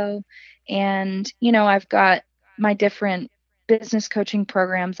Pratico. And, I've got my different business coaching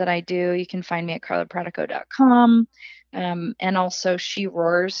programs that I do. You can find me at carlapratico.com. And also She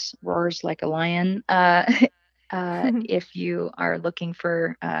roars like a lion. If you are looking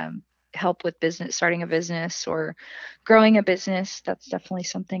for help with starting a business or growing a business, that's definitely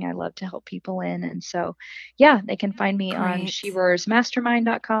something I love to help people in. And so, yeah, they can find me on Great.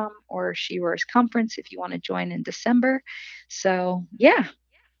 sheroarsmastermind.com or She Roars Conference if you want to join in December. So, yeah,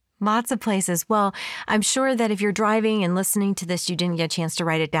 Lots of places. Well, I'm sure that if you're driving and listening to this, you didn't get a chance to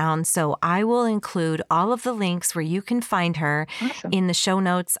write it down. So I will include all of the links where you can find her awesome. in the show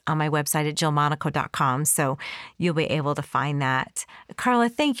notes on my website at jillmonaco.com. So you'll be able to find that. Carla,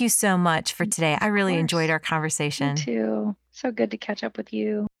 thank you so much for today. I Of really enjoyed course. our Me conversation. too. So good to catch up with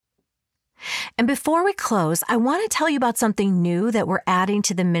you. And before we close, I want to tell you about something new that we're adding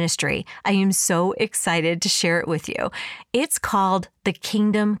to the ministry. I am so excited to share it with you. It's called the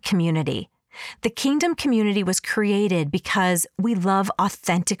Kingdom Community. The Kingdom Community was created because we love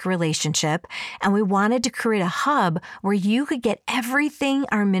authentic relationship and we wanted to create a hub where you could get everything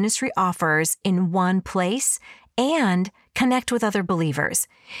our ministry offers in one place and connect with other believers.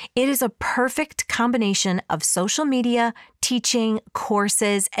 It is a perfect combination of social media, teaching,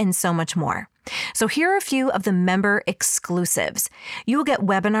 courses, and so much more. So here are a few of the member exclusives. You will get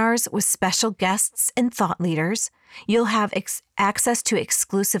webinars with special guests and thought leaders. You'll have access to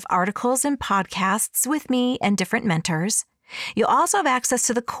exclusive articles and podcasts with me and different mentors. You'll also have access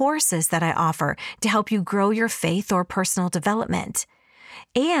to the courses that I offer to help you grow your faith or personal development.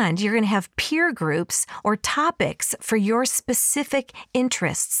 And you're going to have peer groups or topics for your specific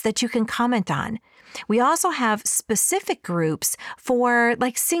interests that you can comment on. We also have specific groups for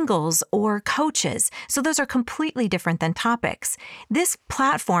like singles or coaches. So those are completely different than topics. This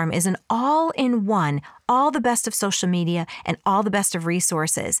platform is an all-in-one, all the best of social media and all the best of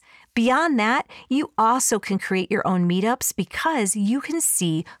resources. Beyond that, you also can create your own meetups because you can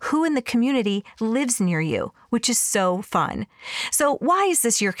see who in the community lives near you, which is so fun. So why is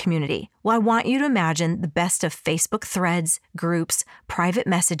this your community? Well, I want you to imagine the best of Facebook threads, groups, private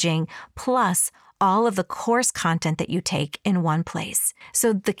messaging, plus all of the course content that you take in one place.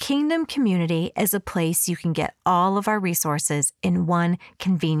 So the Kingdom Community is a place you can get all of our resources in one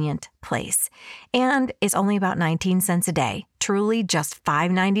convenient place. And it's only about 19 cents a day, truly just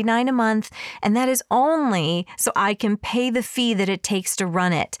 $5.99 a month. And that is only so I can pay the fee that it takes to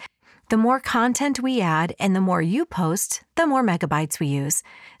run it. The more content we add and the more you post, the more megabytes we use.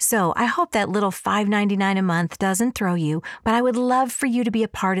 So I hope that little $5.99 a month doesn't throw you, but I would love for you to be a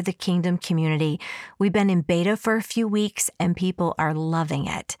part of the Kingdom Community. We've been in beta for a few weeks and people are loving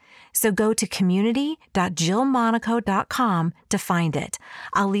it. So go to community.jillmonaco.com to find it.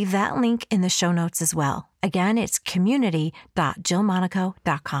 I'll leave that link in the show notes as well. Again, it's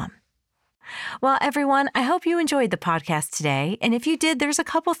community.jillmonaco.com. Well, everyone, I hope you enjoyed the podcast today. And if you did, there's a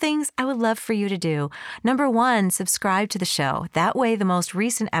couple things I would love for you to do. Number one, subscribe to the show. That way, the most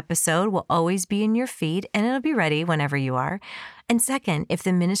recent episode will always be in your feed and it'll be ready whenever you are. And second, if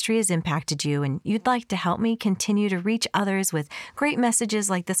the ministry has impacted you and you'd like to help me continue to reach others with great messages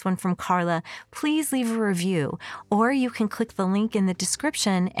like this one from Carla, please leave a review. Or you can click the link in the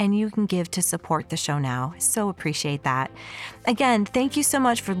description and you can give to support the show now. So appreciate that. Again, thank you so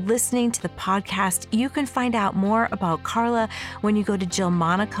much for listening to the podcast. You can find out more about Carla when you go to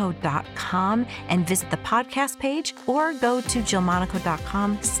jillmonaco.com and visit the podcast page or go to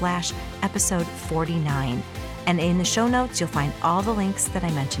jillmonaco.com/episode 49. And in the show notes, you'll find all the links that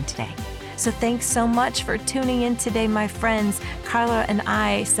I mentioned today. So thanks so much for tuning in today, my friends. Carla and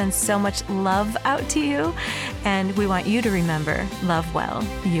I send so much love out to you, and we want you to remember, love well.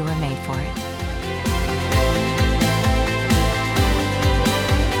 You were made for it.